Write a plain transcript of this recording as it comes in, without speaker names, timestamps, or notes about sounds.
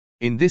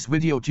In this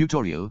video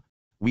tutorial,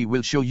 we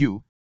will show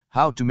you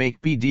how to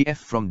make PDF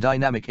from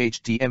dynamic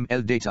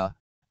HTML data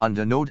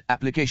under Node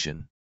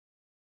application.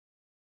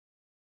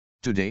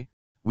 Today,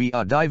 we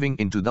are diving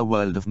into the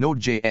world of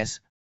Node.js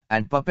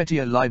and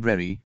Puppeteer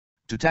library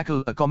to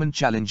tackle a common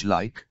challenge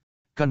like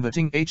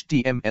converting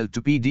HTML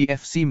to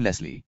PDF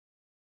seamlessly.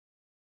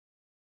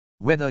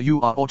 Whether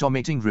you are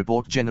automating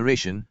report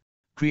generation,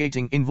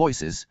 creating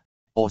invoices,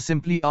 or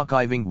simply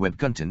archiving web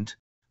content,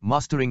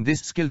 mastering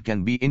this skill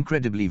can be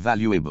incredibly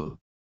valuable.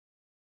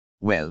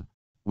 Well,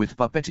 with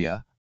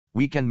Puppeteer,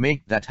 we can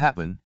make that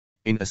happen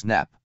in a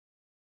snap.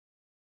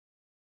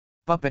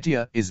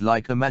 Puppeteer is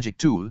like a magic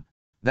tool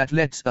that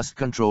lets us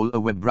control a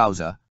web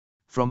browser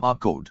from our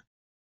code.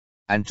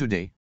 And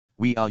today,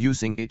 we are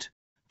using it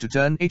to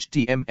turn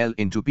HTML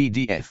into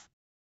PDF.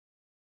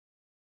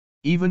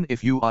 Even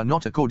if you are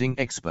not a coding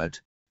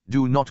expert,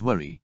 do not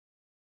worry.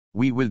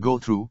 We will go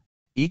through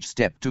each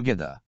step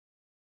together.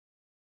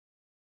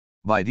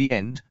 By the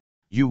end,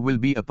 you will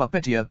be a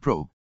Puppeteer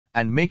pro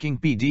and making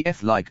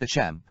PDF like a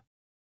champ.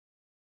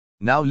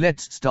 Now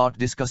let's start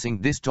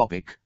discussing this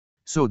topic.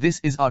 So this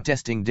is our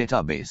testing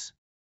database.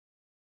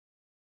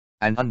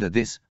 And under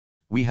this,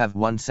 we have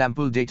one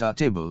sample data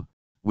table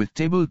with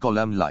table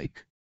column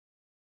like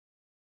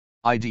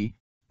ID,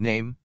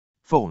 name,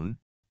 phone,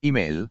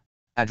 email,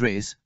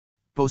 address,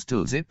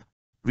 postal zip,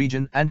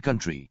 region and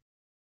country.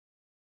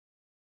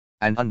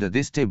 And under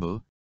this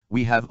table,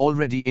 we have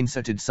already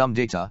inserted some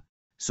data,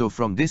 so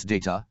from this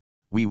data,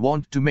 we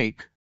want to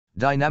make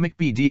dynamic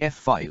PDF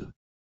file.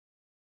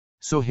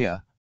 So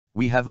here,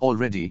 we have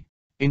already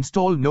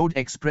installed Node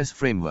Express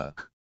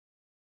framework.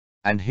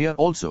 And here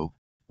also,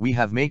 we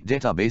have make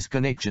database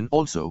connection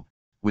also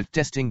with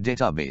testing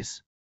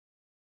database.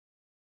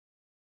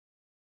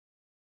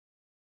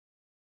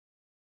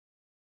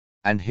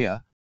 And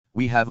here,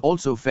 we have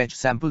also fetch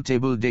sample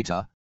table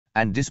data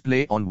and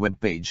display on web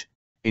page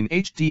in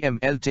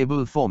HTML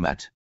table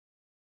format.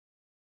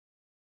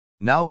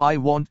 Now I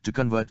want to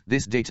convert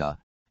this data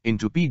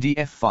into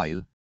PDF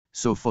file,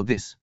 so for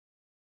this,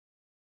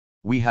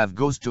 we have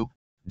goes to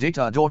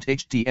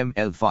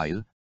data.html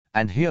file,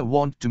 and here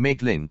want to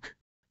make link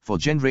for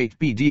generate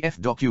PDF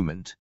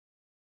document.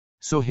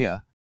 So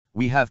here,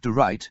 we have to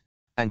write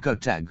anchor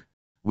tag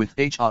with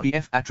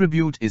href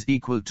attribute is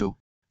equal to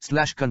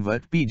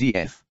 /convert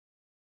PDF.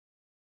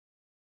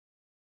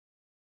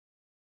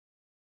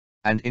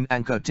 And in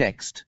anchor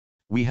text,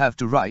 we have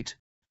to write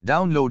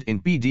download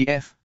in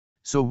PDF,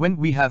 so when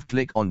we have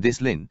click on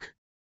this link,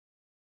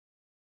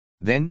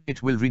 then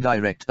it will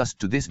redirect us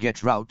to this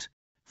get route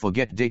for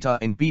get data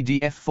in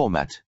PDF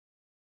format.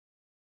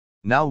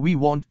 Now we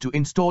want to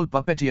install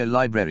Puppeteer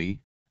library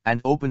and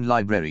open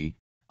library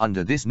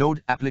under this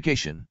Node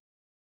application.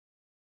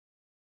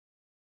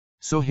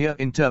 So here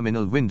in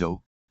terminal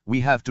window,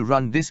 we have to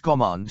run this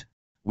command,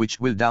 which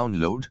will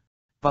download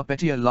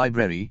Puppeteer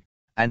library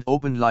and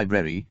open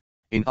library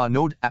in our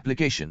Node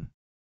application.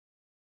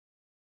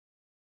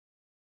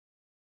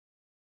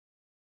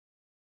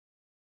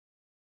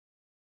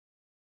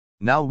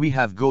 Now we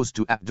have goes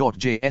to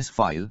app.js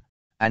file,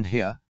 and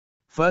here,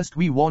 first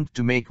we want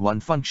to make one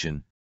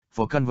function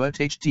for convert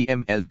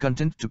HTML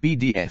content to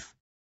PDF.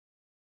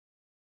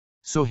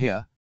 So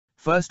here,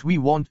 first we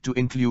want to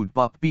include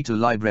Puppeteer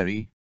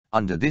library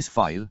under this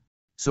file,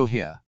 so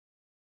here,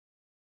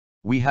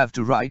 we have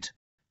to write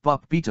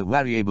Puppeteer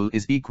variable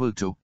is equal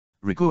to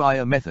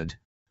require method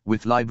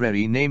with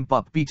library name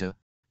Puppeteer,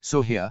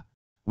 so here,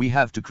 we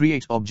have to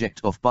create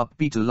object of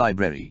Puppeteer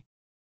library.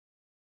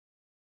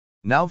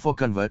 Now for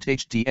convert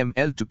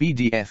HTML to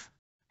PDF,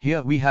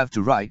 here we have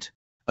to write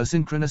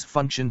asynchronous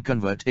function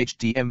convert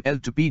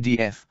HTML to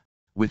PDF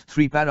with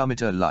 3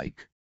 parameter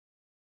like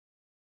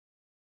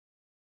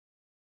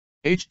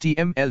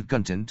HTML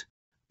content,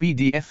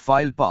 PDF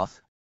file path,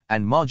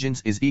 and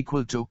margins is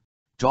equal to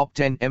top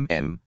 10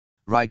 mm,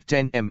 right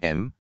 10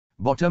 mm,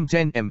 bottom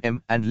 10 mm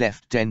and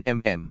left 10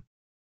 mm.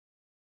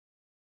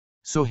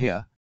 So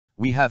here,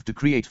 we have to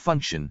create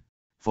function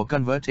for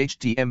convert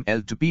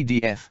HTML to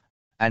PDF,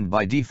 and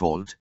by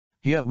default,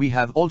 here we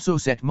have also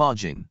set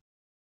margin.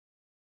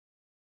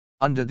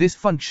 Under this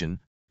function,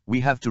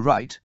 we have to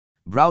write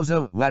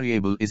browser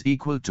variable is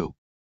equal to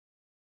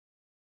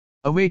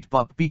await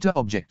Puppeteer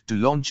object to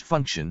launch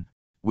function,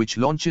 which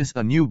launches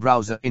a new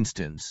browser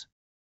instance.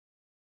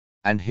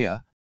 And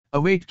here,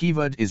 await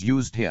keyword is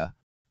used here,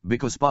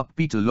 because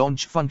Puppeteer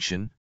launch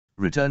function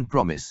return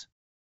promise.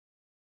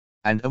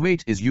 And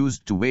await is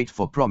used to wait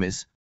for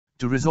promise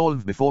to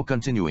resolve before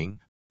continuing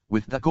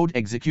with the code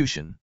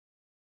execution.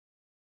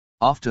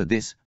 After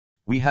this,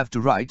 we have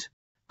to write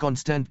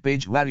constant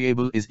page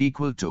variable is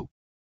equal to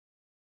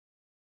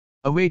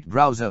await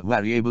browser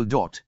variable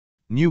dot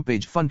new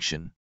page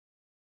function.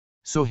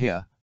 So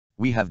here,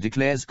 we have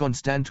declares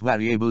constant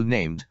variable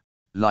named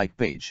like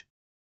page.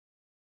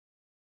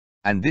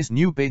 And this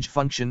new page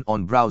function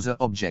on browser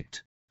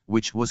object,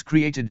 which was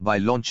created by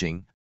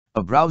launching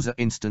a browser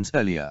instance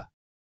earlier.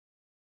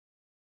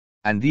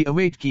 And the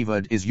await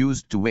keyword is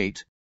used to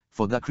wait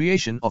for the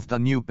creation of the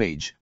new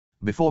page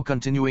before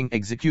continuing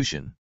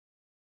execution.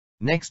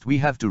 Next we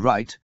have to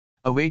write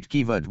await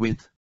keyword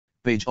with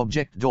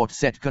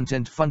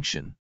pageObject.setContent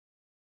function.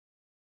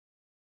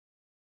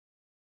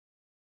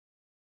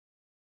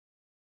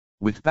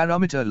 With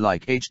parameter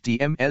like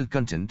HTML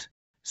content,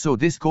 so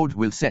this code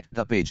will set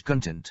the page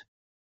content.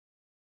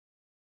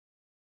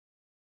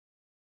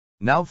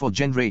 Now for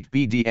generate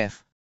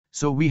PDF,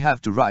 so we have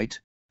to write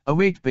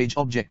await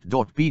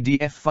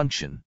pageObject.pdf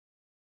function.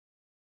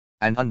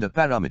 And under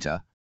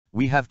parameter,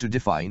 we have to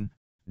define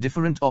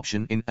different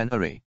option in an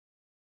array.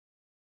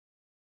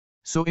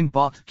 So in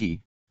path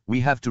key,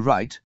 we have to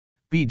write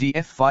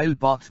PDF file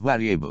path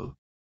variable.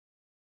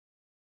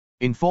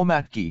 In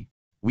format key,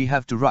 we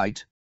have to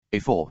write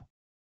A4.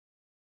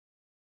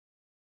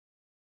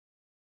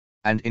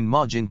 And in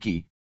margin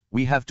key,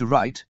 we have to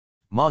write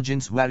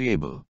margins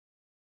variable.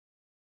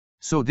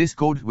 So this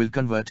code will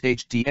convert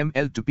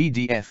HTML to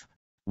PDF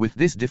with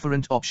these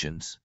different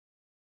options.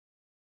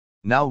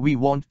 Now we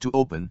want to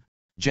open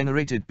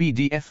generated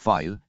PDF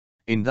file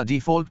in the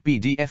default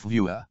PDF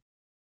viewer.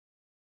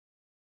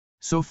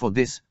 So for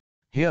this,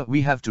 here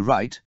we have to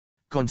write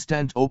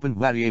constant open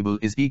variable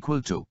is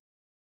equal to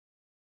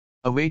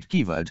await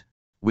keyword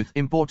with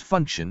import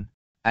function,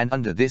 and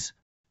under this,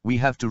 we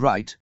have to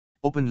write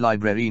open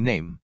library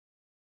name.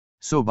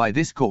 So by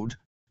this code,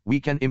 we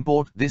can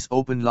import this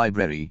open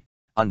library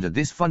under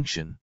this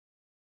function.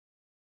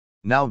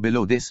 Now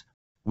below this,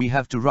 we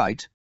have to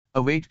write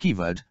await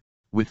keyword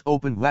with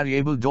open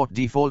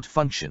variable.default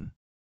function.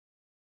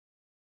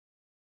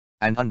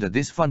 And under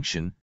this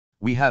function,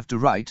 we have to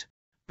write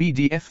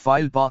PDF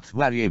file path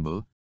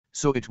variable,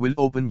 so it will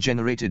open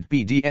generated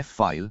PDF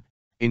file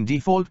in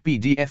default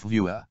PDF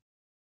viewer.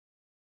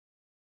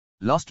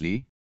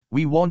 Lastly,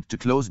 we want to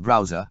close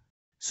browser,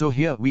 so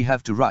here we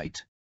have to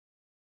write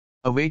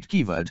await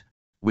keyword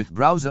with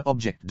browser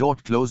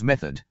object.close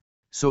method,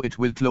 so it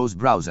will close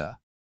browser.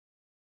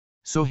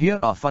 So here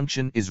our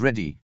function is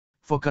ready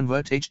for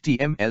convert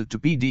HTML to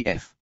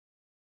PDF.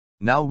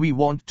 Now we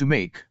want to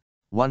make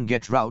one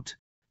get route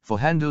for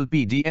handle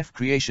PDF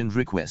creation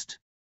request.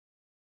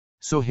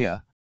 So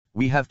here,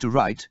 we have to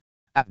write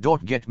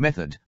app.get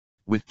method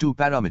with two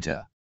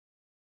parameter.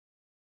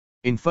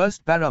 In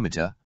first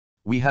parameter,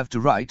 we have to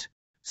write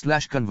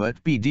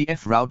 /convert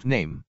PDF route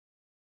name.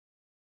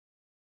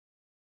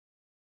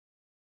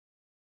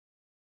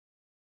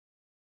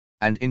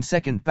 And in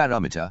second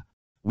parameter,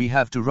 we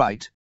have to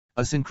write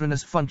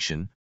asynchronous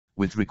function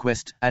with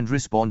request and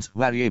response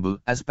variable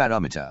as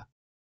parameter.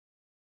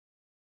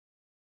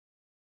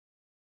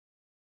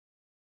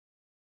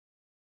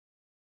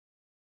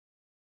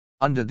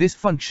 Under this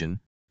function,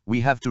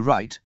 we have to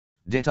write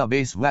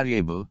database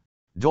variable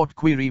dot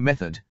query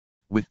method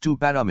with two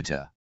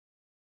parameter.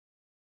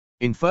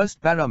 In first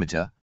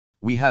parameter,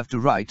 we have to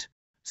write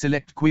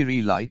select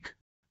query like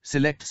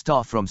select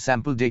star from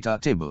sample data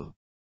table.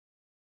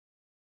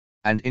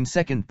 And in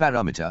second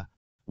parameter,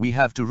 we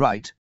have to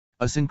write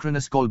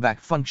asynchronous callback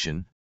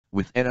function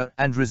with error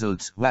and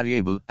results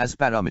variable as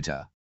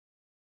parameter.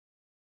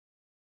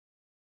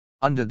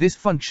 Under this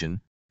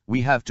function,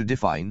 we have to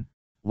define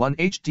one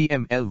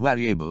HTML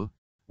variable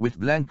with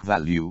blank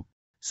value,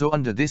 so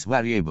under this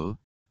variable,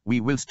 we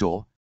will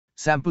store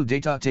sample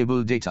data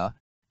table data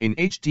in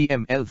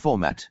HTML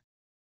format.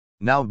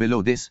 Now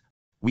below this,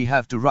 we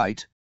have to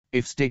write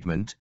if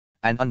statement,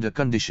 and under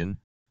condition,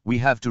 we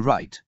have to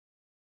write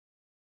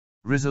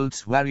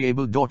results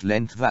variable dot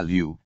length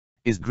value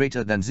is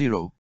greater than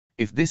 0.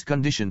 If this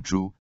condition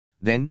true,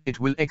 then it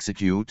will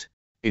execute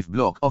if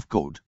block of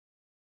code.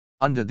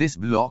 Under this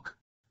block,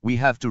 we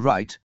have to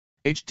write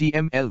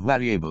HTML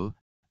variable,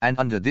 and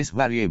under this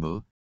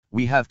variable,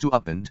 we have to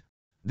append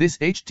this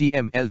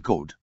HTML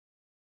code.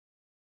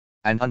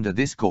 And under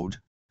this code,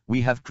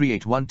 we have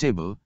create one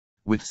table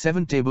with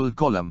 7 table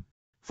column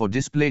for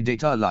display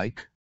data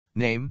like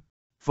name,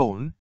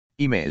 phone,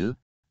 email,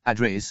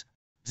 address,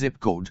 zip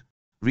code,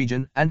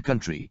 region and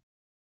country.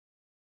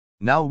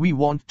 Now we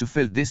want to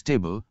fill this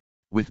table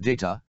with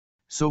data,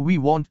 so we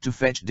want to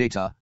fetch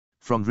data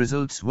from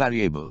results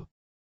variable.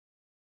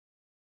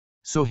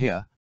 So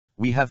here,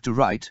 we have to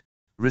write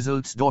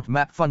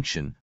results.map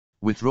function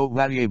with row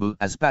variable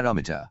as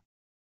parameter.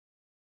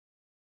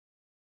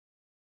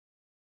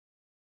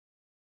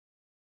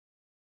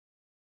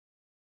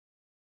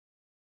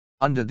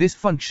 Under this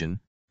function,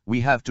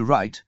 we have to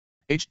write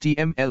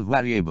HTML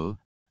variable,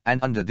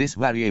 and under this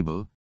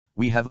variable,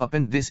 we have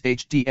append this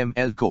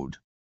HTML code.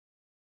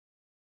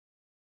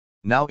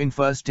 Now in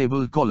first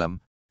table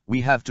column,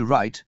 we have to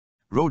write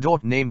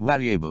row.name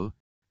variable,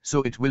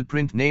 so it will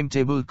print name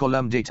table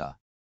column data.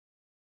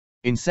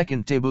 In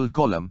second table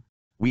column,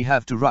 we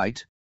have to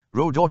write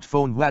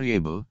row.phone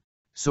variable,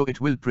 so it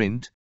will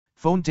print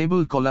phone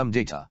table column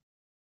data.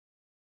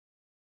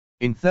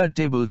 In third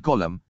table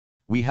column,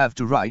 we have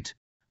to write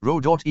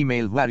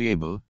row.email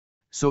variable,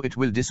 so it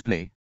will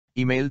display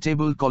email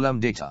table column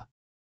data.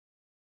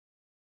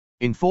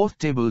 In fourth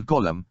table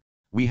column,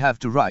 we have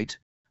to write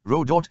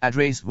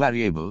row.address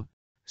variable,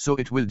 so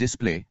it will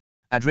display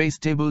address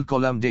table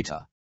column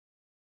data.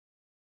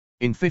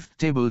 In fifth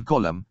table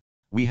column,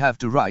 we have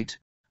to write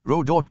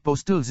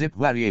row.postal zip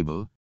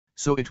variable,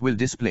 so it will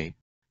display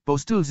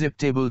postal zip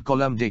table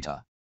column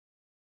data.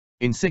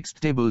 In sixth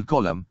table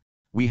column,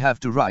 we have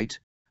to write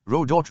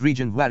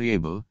row.region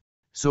variable,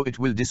 so it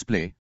will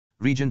display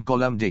region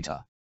column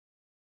data.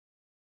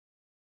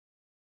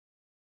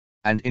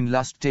 And in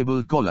last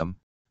table column,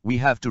 we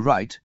have to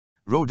write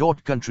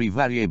row.country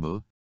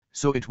variable,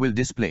 so it will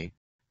display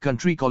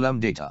country column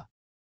data.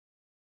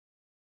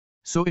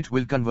 So it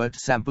will convert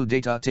sample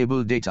data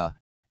table data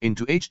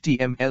into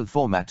HTML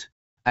format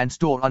and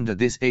store under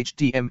this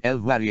HTML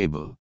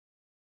variable.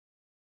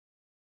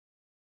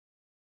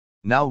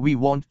 Now we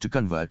want to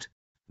convert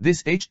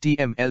this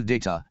HTML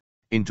data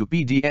into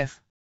PDF,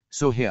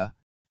 so here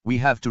we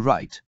have to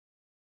write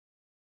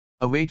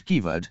await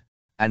keyword,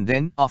 and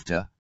then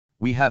after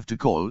we have to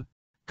call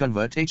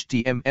convert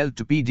HTML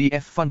to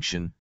PDF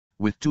function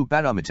with two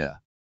parameters.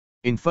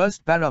 In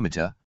first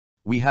parameter,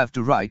 we have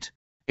to write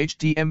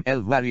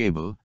HTML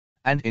variable,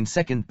 and in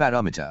second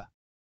parameter,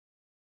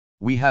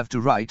 we have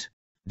to write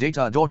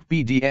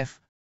data.pdf,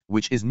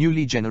 which is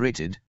newly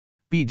generated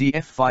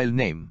PDF file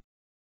name.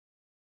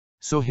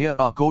 So here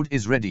our code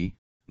is ready.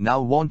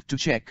 Now want to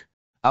check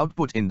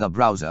output in the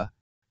browser,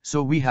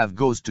 so we have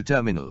goes to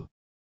terminal.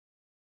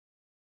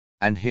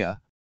 And here,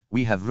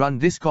 we have run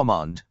this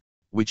command,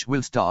 which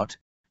will start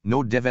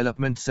Node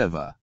development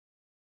server.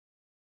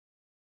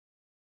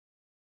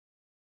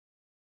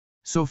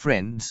 So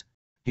friends,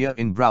 here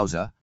in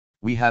browser,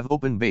 we have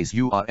open base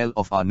URL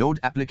of our Node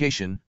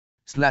application,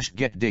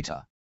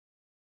 /getData.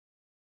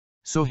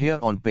 So here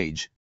on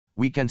page,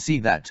 we can see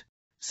that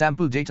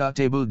sample data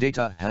table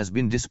data has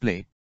been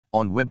displayed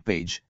on web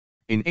page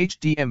in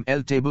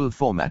HTML table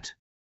format.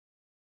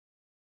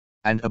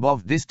 And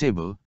above this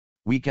table,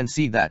 we can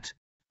see that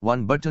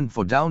one button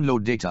for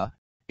download data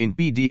in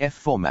PDF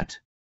format.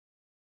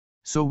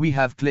 So we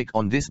have click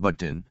on this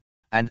button,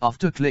 and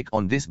after click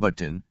on this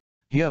button,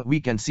 here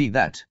we can see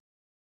that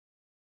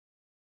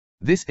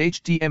this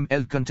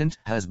HTML content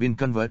has been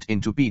converted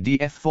into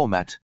PDF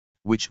format,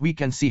 which we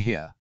can see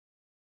here.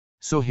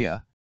 So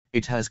here,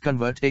 it has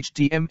converted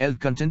HTML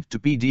content to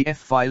PDF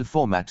file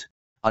format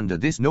under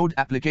this Node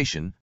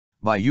application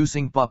by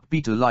using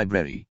Puppeteer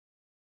library.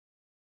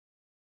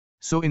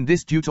 So in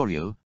this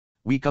tutorial,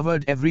 we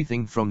covered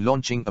everything from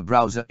launching a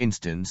browser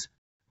instance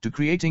to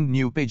creating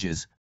new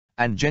pages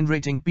and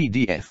generating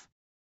PDF.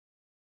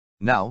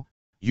 Now,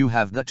 you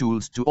have the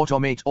tools to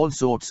automate all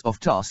sorts of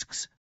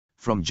tasks,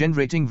 from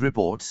generating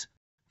reports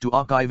to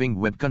archiving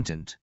web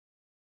content.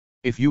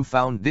 If you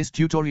found this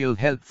tutorial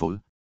helpful,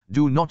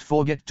 do not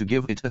forget to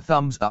give it a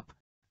thumbs up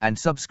and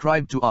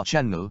subscribe to our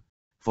channel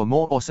for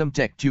more awesome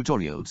tech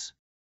tutorials.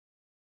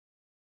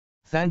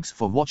 Thanks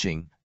for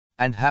watching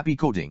and happy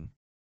coding.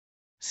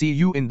 See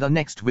you in the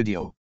next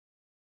video.